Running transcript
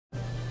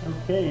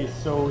Okay,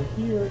 so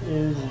here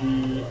is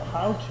the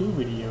how-to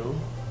video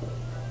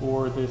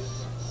for this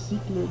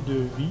cycle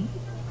de vie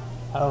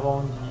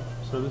arrondi.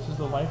 So this is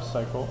the life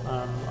cycle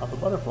of a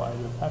butterfly,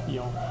 the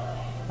papillon,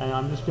 and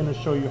I'm just going to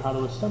show you how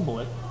to assemble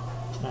it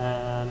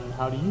and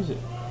how to use it.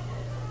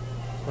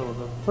 So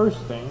the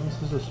first thing,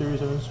 this is a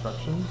series of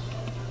instructions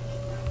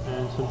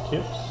and some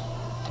tips,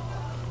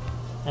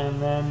 and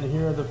then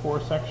here are the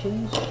 4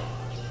 sections.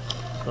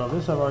 So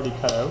this I've already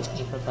cut out.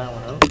 I cut that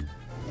one out.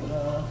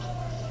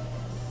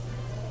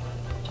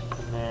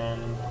 And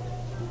then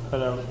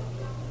cut out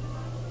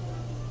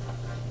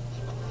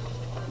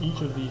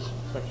each of these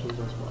sections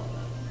as well.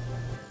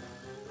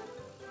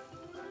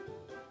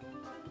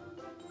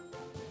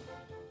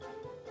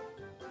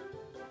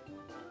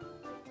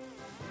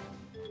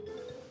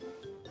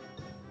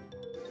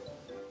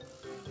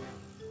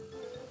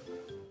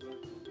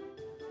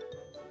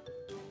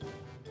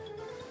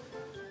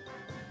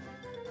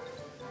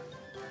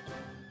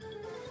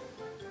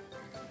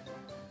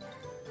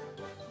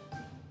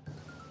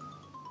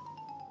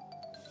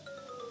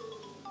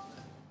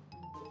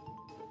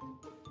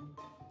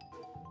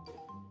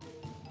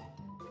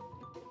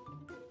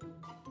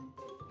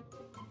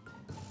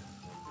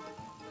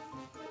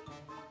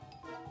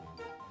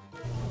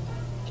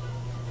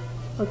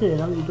 Okay,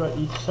 now that you've got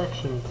each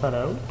section cut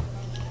out,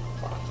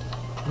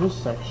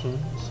 this section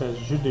says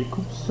Je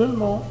découpe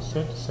seulement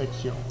cette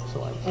section.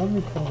 So I'm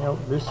only cutting out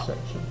this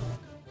section.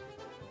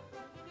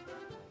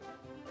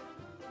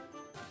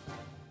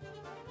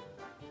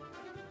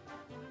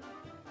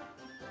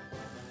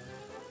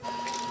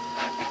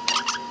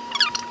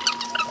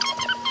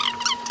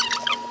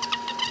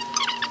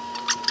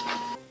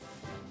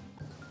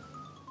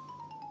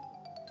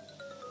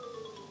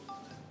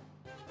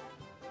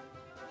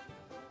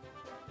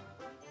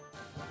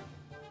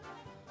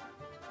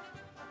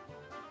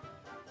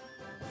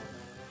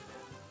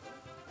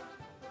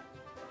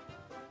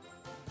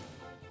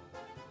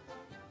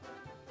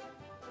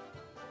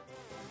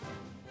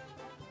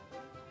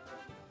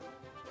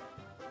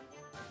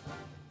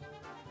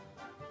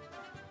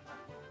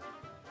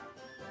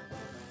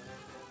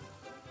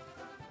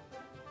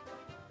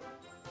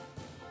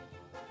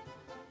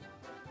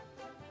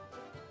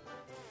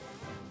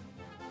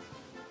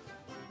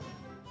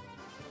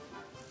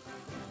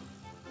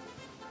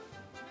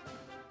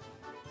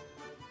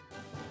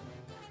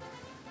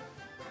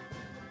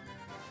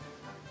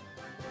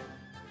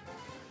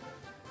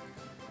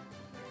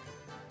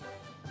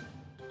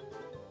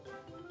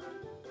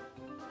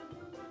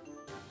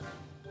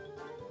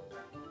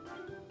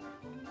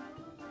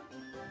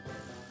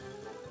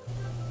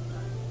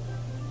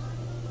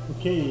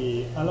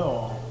 Okay,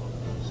 alors,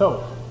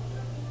 so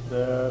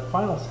the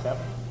final step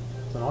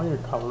is in all your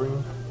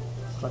coloring.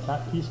 Got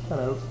that piece cut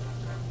out.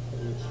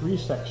 There's 3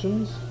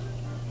 sections.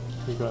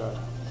 You've got a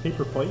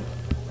paper plate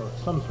or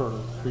some sort of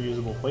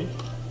reusable plate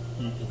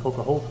you can poke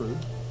a hole through.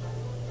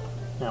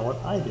 Now what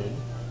I did,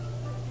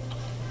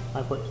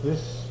 I put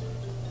this,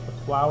 the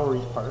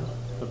flowery part,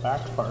 the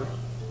back part,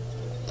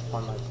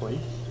 on my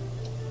plate.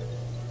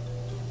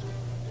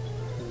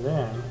 And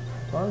then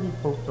I've already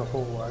poked a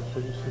hole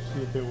actually just to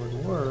see if it would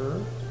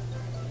work.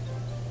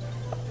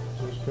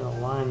 I'm just going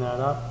to line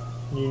that up.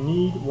 You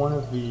need one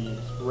of these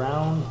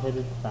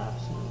round-headed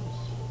fasteners.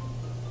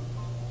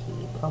 So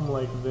you come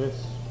like this,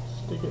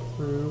 stick it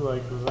through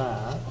like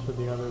that to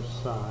the other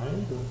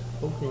side,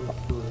 poking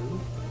through.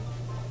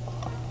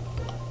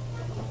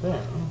 And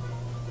then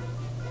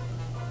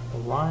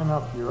line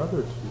up your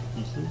other 2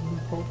 pieces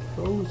and poke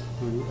those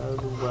through as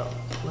well.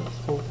 Let's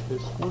hope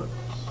this works.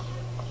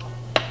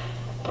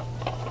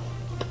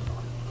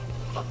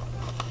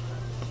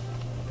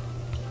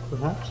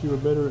 Perhaps you are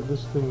better at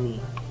this than me.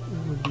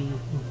 It would be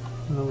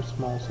no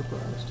small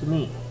surprise to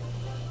me.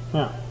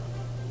 Now,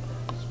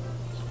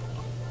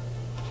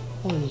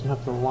 it doesn't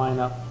have to line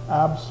up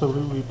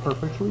absolutely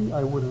perfectly,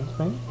 I wouldn't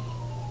think.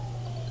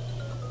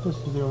 This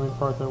is the only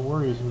part that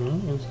worries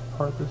me, is the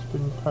part that's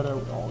been cut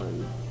out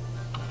already.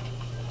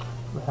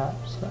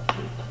 Perhaps that's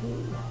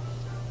okay.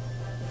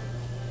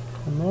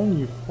 And then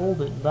you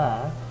fold it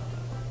back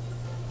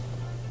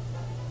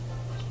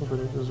so that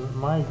it doesn't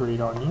migrate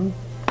on you.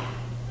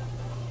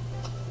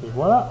 Et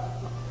voilà.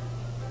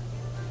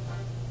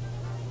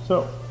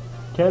 So,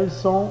 quelles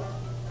sont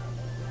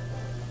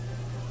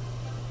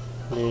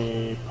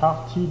les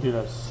parties de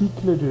la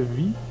cycle de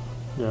vie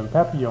d'un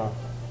papillon?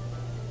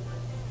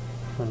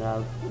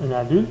 Un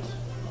adulte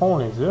pond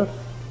les œufs.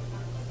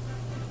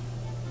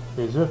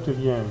 Les œufs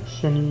deviennent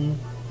chenilles.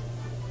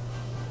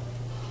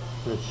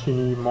 Le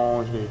chenille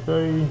mange les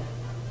feuilles.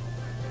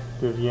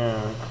 Devient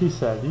un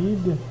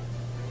chrysalide.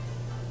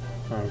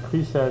 Un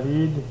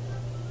chrysalide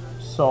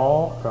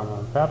sort comme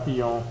un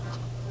papillon.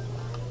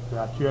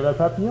 Là, tu as le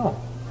papillon.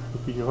 Et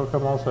puis, il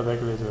recommence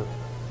avec les œufs.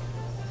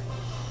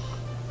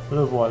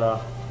 Le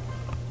voilà.